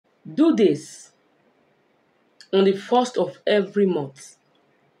Do this on the first of every month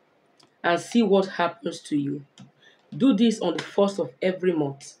and see what happens to you. Do this on the first of every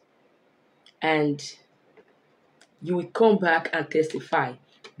month and you will come back and testify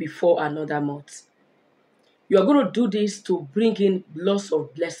before another month. You are going to do this to bring in lots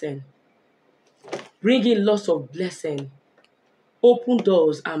of blessing. Bring in lots of blessing. Open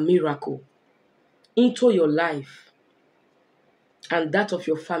doors and miracle into your life and that of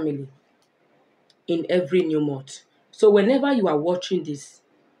your family in every new month. So whenever you are watching this,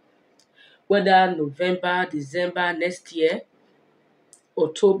 whether November, December, next year,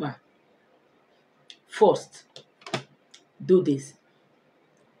 October 1st, do this.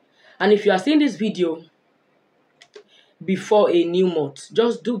 And if you are seeing this video before a new month,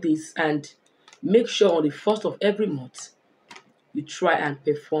 just do this and make sure on the first of every month, you try and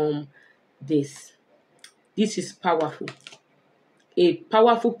perform this. This is powerful. A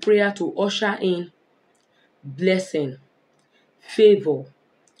powerful prayer to usher in blessing, favor,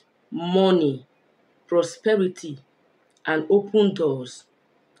 money, prosperity, and open doors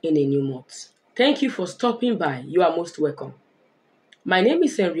in a new month. Thank you for stopping by. You are most welcome. My name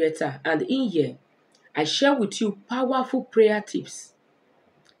is Henrietta, and in here, I share with you powerful prayer tips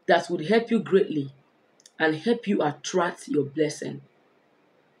that would help you greatly and help you attract your blessing.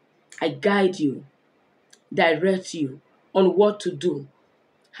 I guide you, direct you on what to do,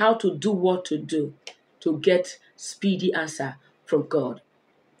 how to do what to do to get speedy answer from God.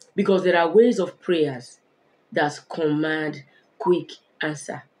 Because there are ways of prayers that command quick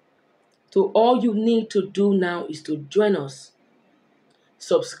answer. So all you need to do now is to join us,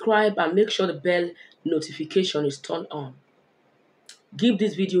 subscribe, and make sure the bell notification is turned on. Give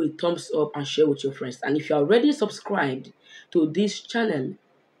this video a thumbs up and share with your friends. And if you are already subscribed to this channel,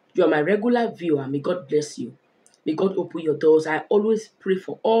 you are my regular viewer. May God bless you. May God open your doors. I always pray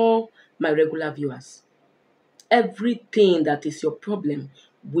for all my regular viewers. Everything that is your problem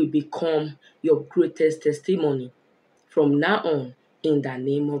will become your greatest testimony from now on in the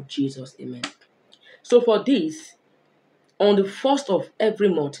name of Jesus. Amen. So for this, on the first of every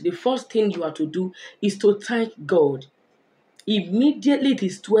month, the first thing you have to do is to thank God. Immediately it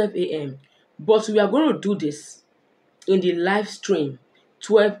is 12 a.m. But we are going to do this in the live stream,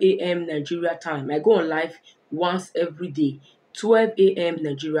 12 a.m. Nigeria time. I go on live once every day, 12 a.m.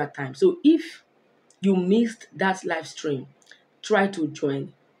 Nigeria time. So if you missed that live stream, try to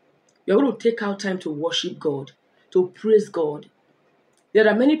join. You're going to take out time to worship God, to praise God. There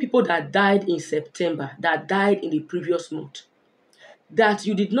are many people that died in September, that died in the previous month. That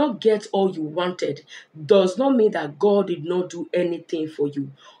you did not get all you wanted does not mean that God did not do anything for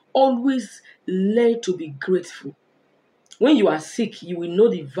you. Always learn to be grateful. When you are sick, you will know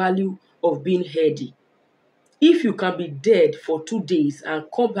the value of being healthy. If you can be dead for 2 days and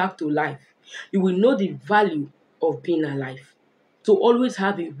come back to life, you will know the value of being alive. So always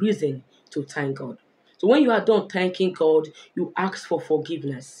have a reason to thank God. So when you are done thanking God, you ask for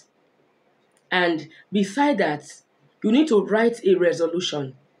forgiveness. And beside that, you need to write a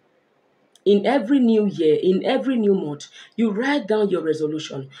resolution. In every new year, in every new month, you write down your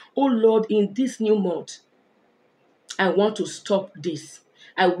resolution. Oh Lord, in this new month, I want to stop this.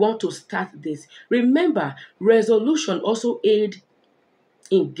 I want to start this. Remember, resolution also aid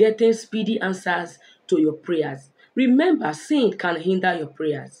in getting speedy answers to your prayers. Remember, sin can hinder your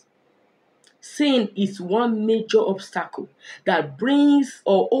prayers. Sin is one major obstacle that brings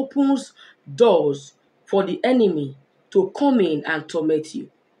or opens doors for the enemy to come in and torment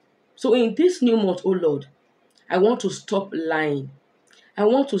you. So in this new month, oh Lord, I want to stop lying. I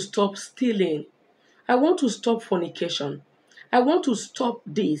want to stop stealing. I want to stop fornication. I want to stop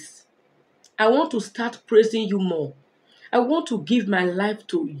this. I want to start praising you more. I want to give my life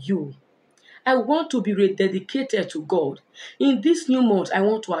to you. I want to be rededicated to God. In this new month, I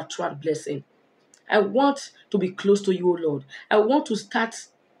want to attract blessing. I want to be close to you, O Lord. I want to start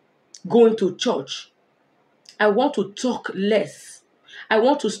going to church. I want to talk less. I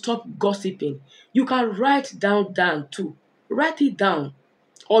want to stop gossiping. You can write down too. Write it down.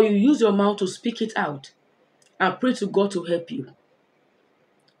 Or you use your mouth to speak it out. And pray to God to help you.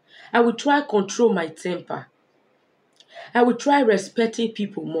 I will try control my temper. I will try respecting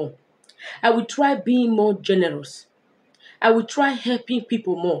people more. I will try being more generous. I will try helping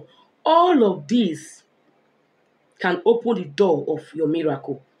people more. All of these can open the door of your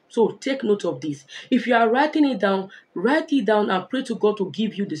miracle. So take note of this. If you are writing it down, write it down and pray to God to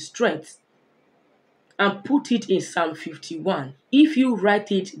give you the strength. And put it in Psalm 51. If you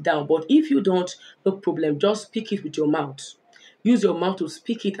write it down, but if you don't, no problem. Just speak it with your mouth. Use your mouth to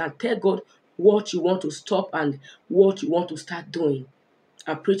speak it and tell God what you want to stop and what you want to start doing.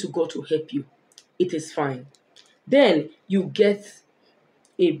 and pray to God to help you. It is fine. Then you get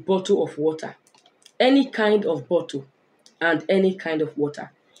a bottle of water, any kind of bottle and any kind of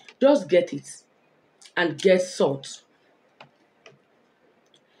water. Just get it and get salt.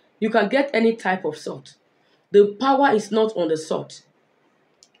 You can get any type of salt. The power is not on the salt.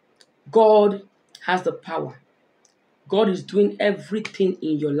 God has the power. God is doing everything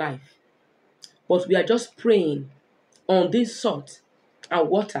in your life. But we are just praying on this salt and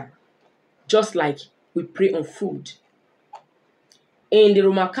water, just like we pray on food. In the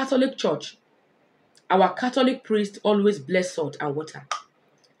Roman Catholic Church, our Catholic priest always bless salt and water.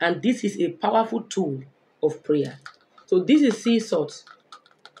 And this is a powerful tool of prayer. So this is sea salt.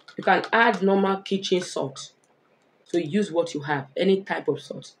 You can add normal kitchen salt. So use what you have, any type of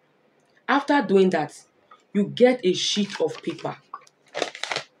salt. After doing that, you get a sheet of paper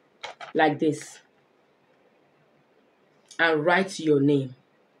like this and write your name.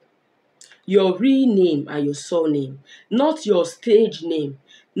 Your real name and your surname, not your stage name,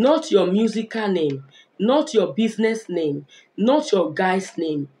 not your musical name, not your business name, not your guy's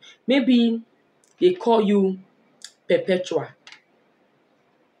name. Maybe they call you Perpetua.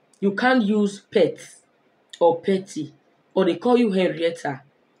 You can't use Pet or Petty, or they call you Henrietta.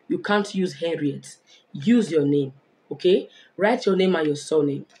 You can't use Henriette. Use your name, okay? Write your name and your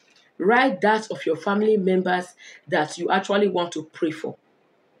surname. Write that of your family members that you actually want to pray for.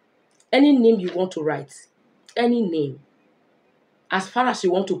 Any name you want to write, any name. As far as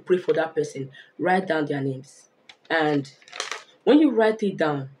you want to pray for that person, write down their names. And when you write it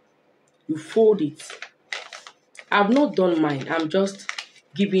down, you fold it. I've not done mine. I'm just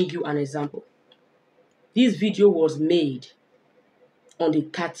giving you an example. This video was made on the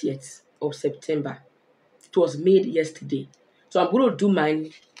 30th of September. It was made yesterday. So I'm going to do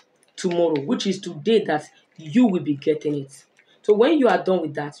mine tomorrow, which is today that you will be getting it. So when you are done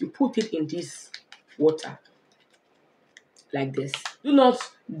with that, you put it in this water like this. Do not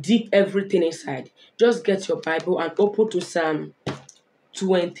dip everything inside. Just get your Bible and open to Psalm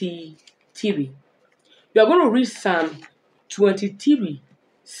 23. You are going to read Psalm 23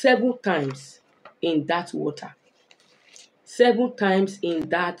 7 times in that water. 7 times in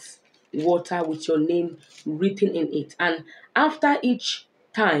that water with your name written in it. And after each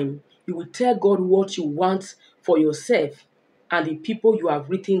time, you will tell God what you want for yourself and the people you have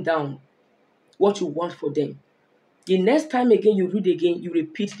written down, what you want for them. The next time again you read again, you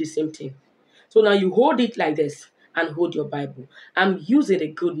repeat the same thing. So now you hold it like this and hold your Bible. I'm using the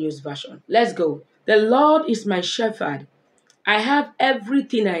Good News version. Let's go. The Lord is my shepherd. I have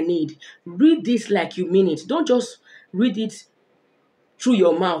everything I need. Read this like you mean it. Don't just read it through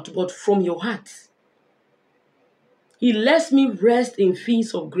your mouth, but from your heart. He lets me rest in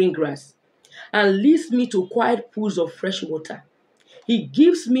fields of green grass and leads me to quiet pools of fresh water. He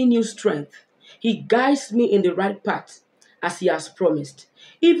gives me new strength. He guides me in the right path as he has promised.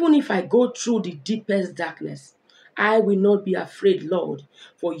 Even if I go through the deepest darkness, I will not be afraid, Lord,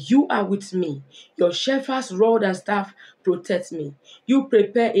 for you are with me. Your shepherd's rod and staff protect me. You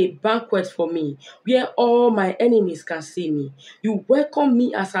prepare a banquet for me where all my enemies can see me. You welcome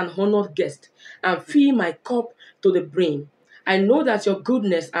me as an honored guest and fill my cup to the brim. I know that your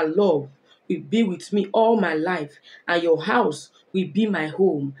goodness and love will be with me all my life, and your house will be my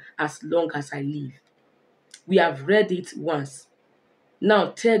home as long as I live. We have read it once. Now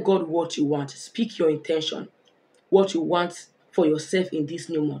tell God what you want. Speak your intention, what you want for yourself in this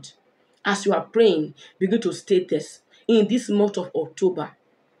new month. As you are praying, begin to state this. In this month of October,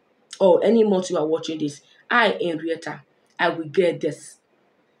 or any month you are watching this, I, Henrietta, I will get this.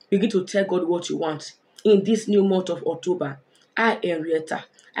 Begin to tell God what you want. In this new month of October, I, Henrietta,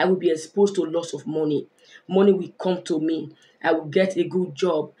 I will be exposed to lots of money. Money will come to me. I will get a good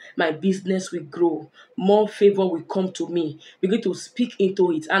job. My business will grow. More favor will come to me. Begin to speak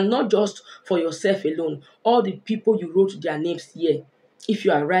into it. And not just for yourself alone. All the people you wrote their names here. If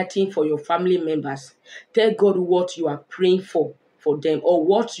you are writing for your family members, tell God what you are praying for them, or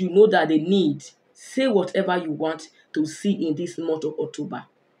what you know that they need. Say whatever you want to see in this month of October.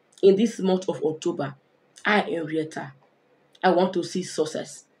 In this month of October, I, Henrietta, I want to see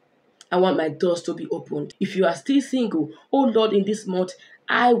success. I want my doors to be opened. If you are still single, oh Lord, in this month,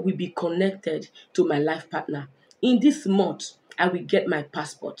 I will be connected to my life partner. In this month, I will get my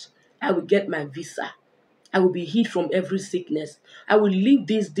passport. I will get my visa. I will be healed from every sickness. I will leave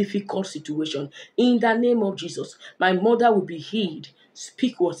this difficult situation. In the name of Jesus, my mother will be healed.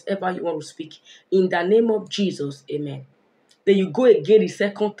 Speak whatever you want to speak. In the name of Jesus, amen. Then you go again the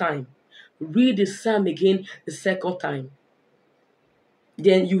second time. Read the psalm again the second time.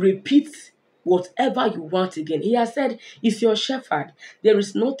 Then you repeat whatever you want again. He has said, "He's your shepherd. There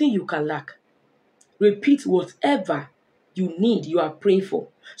is nothing you can lack." Repeat whatever you need, you are praying for.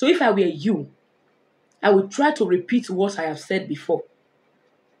 So if I were you, I would try to repeat what I have said before.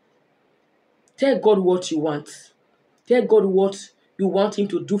 Tell God what you want. Tell God what you want Him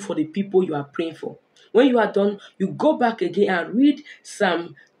to do for the people you are praying for. When you are done, you go back again and read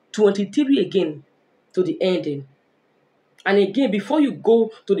Psalm 23 again to the ending. And again, before you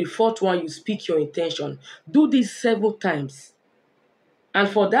go to the fourth one, you speak your intention. Do this 7 times. And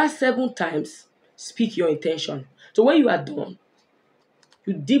for that 7 times, speak your intention. So when you are done,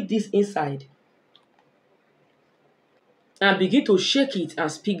 you dip this inside and begin to shake it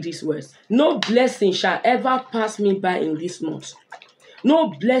and speak these words. No blessing shall ever pass me by in this month. No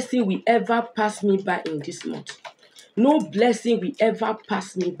blessing will ever pass me by in this month. No blessing will ever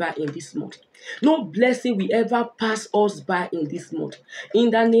pass me by in this month. No blessing will ever pass us by in this month.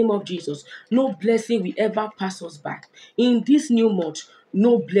 In the name of Jesus, no blessing will ever pass us by. In this new month,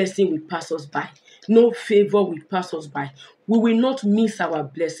 no blessing will pass us by. No favor will pass us by. We will not miss our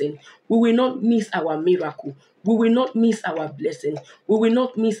blessing. We will not miss our miracle. We will not miss our blessing. We will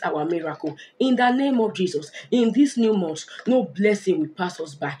not miss our miracle. In the name of Jesus, in this new month, no blessing will pass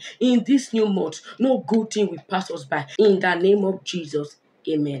us by. In this new month, no good thing will pass us by. In the name of Jesus,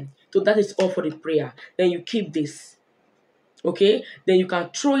 amen. So that is all for the prayer. Then you keep this. Okay? Then you can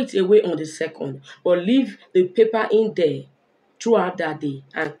throw it away on the second. But leave the paper in there throughout that day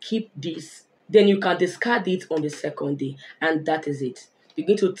and keep this. Then you can discard it on the second day. And that is it.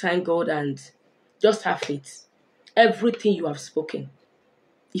 Begin to thank God and just have faith. Everything you have spoken,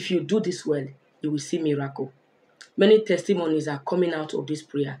 if you do this well, you will see miracle. Many testimonies are coming out of this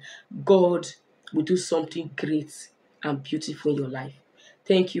prayer. God will do something great and beautiful in your life.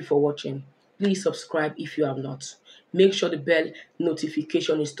 Thank you for watching. Please subscribe if you have not. Make sure the bell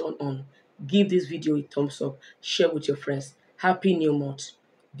notification is turned on. Give this video a thumbs up. Share with your friends. Happy new month.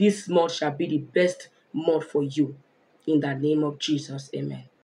 This month shall be the best month for you. In the name of Jesus, amen.